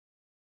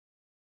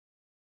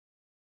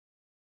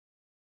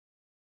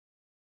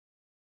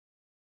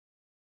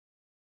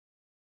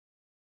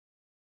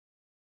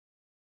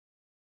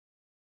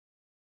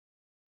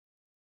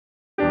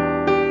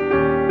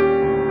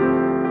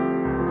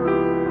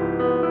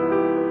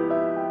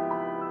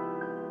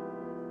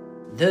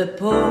The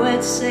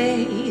poets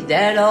say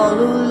that all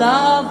who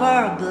love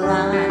are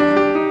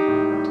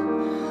blind,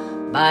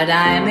 but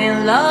I'm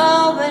in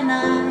love and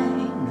I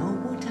know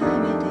what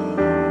time it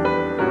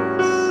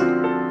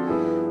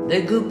is.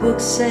 The good book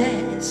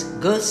says,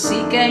 go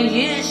seek and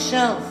ye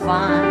shall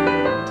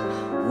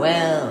find.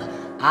 Well,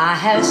 I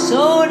have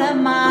sold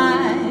am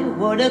I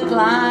what a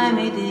climb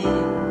it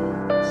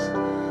is.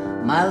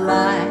 My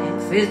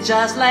life is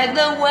just like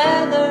the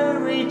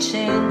weather, it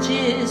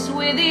changes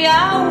with the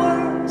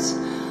hours.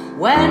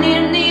 When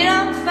in need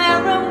I'm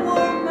fair and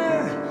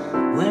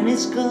warmer, when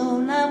it's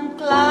gone I'm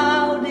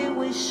cloudy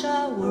with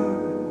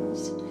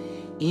showers.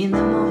 In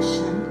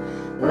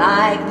emotion,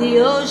 like the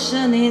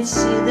ocean, it's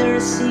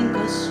either sink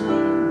or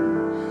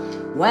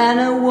swim. When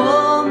a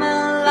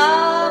woman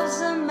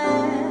loves a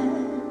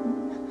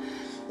man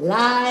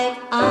like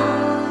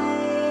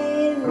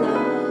I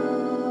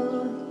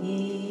love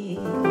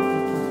him.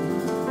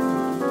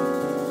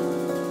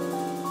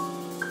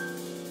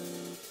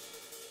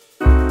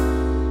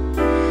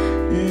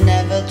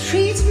 Never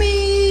treats me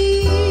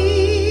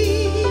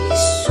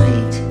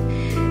sweet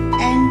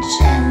and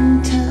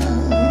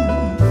gentle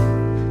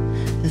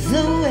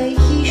the way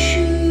he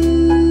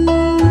should.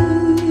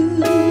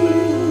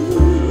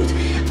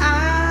 I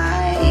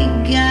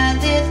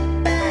got it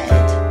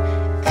bad,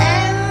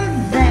 and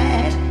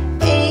that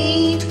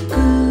ain't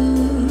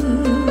good.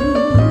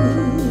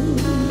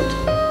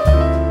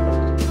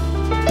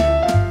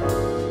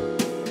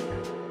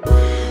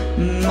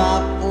 My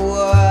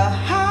poor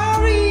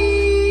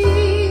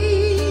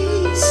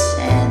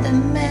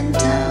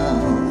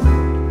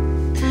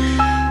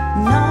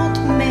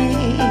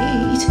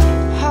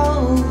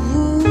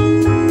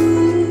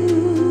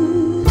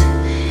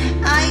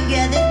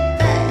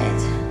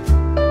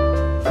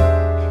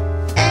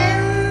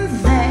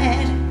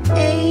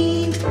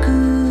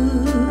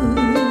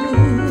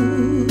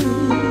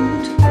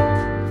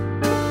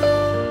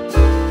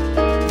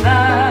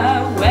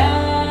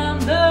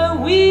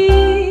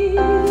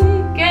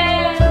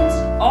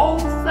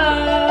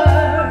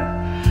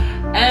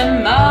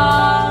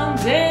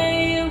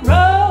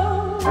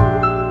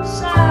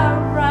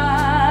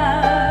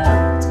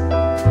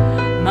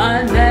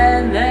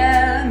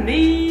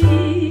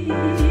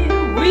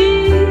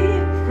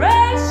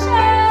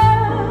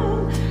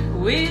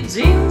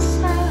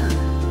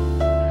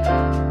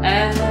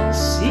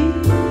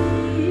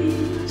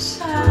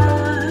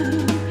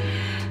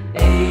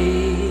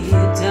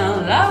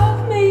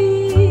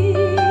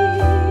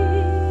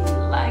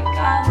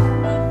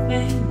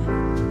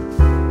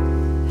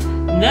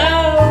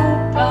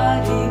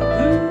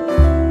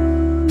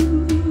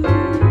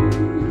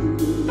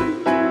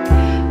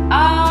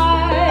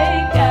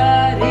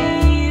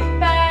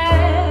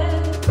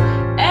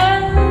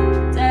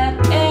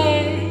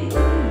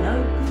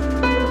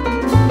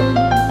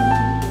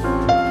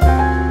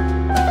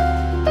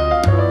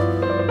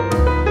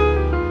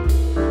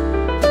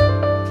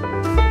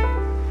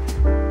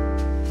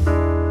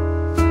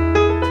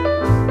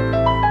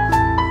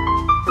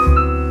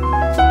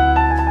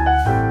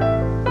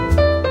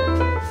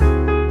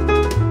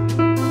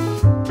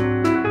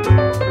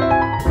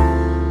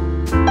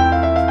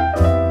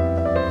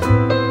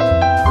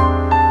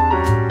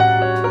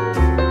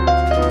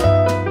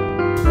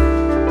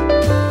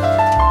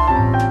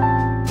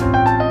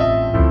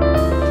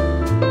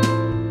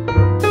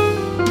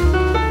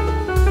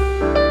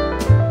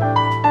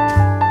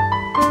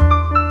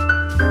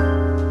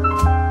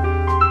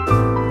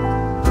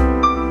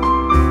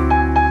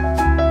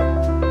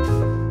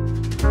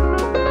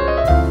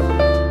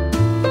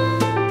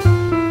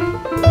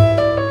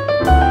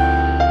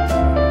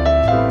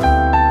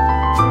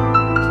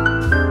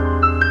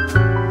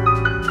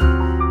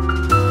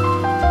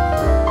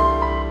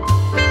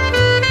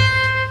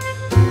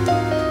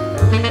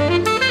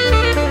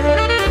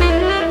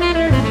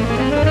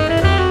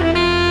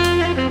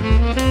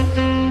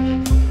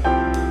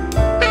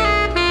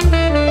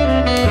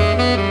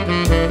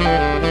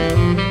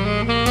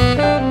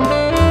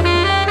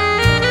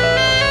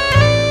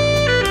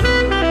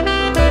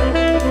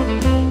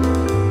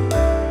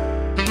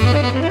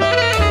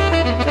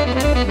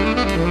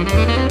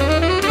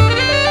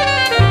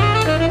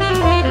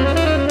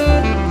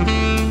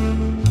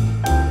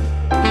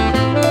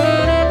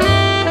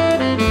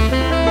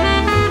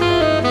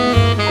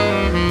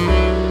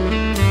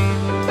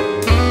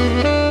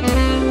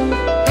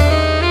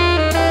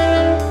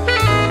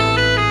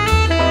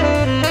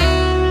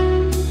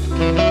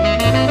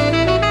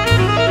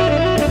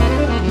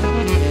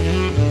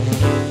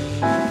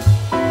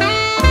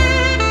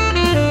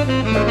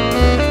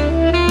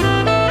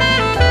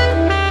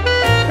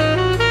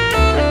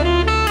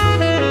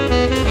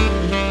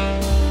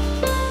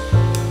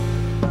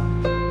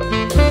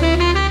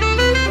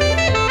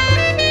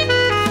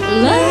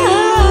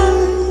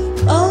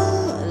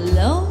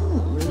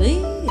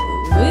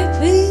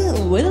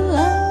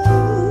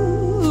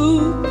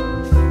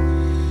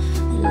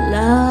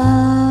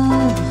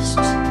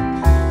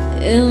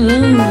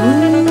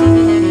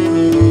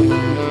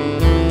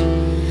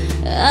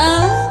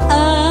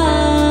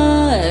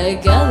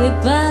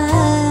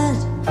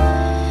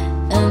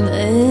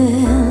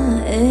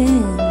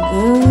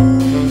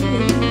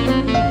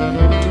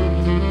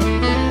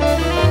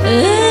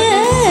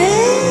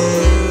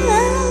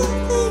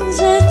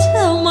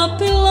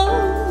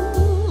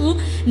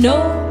no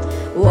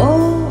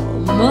woman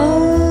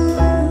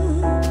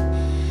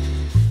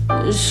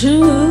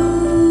should.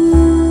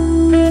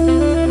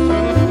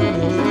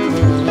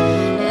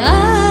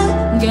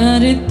 I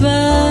got it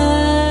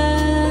bad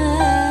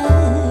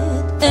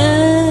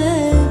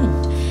and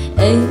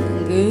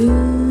ain't good,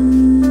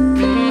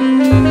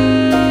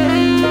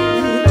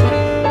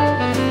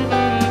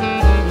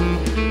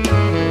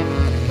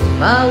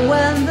 but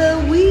when the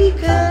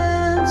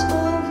weekend's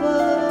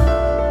over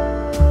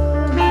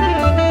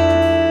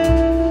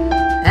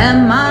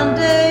and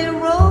Monday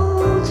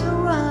rolls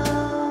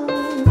around,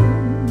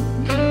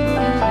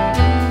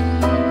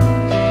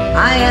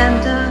 I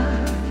end up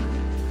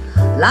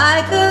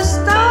like a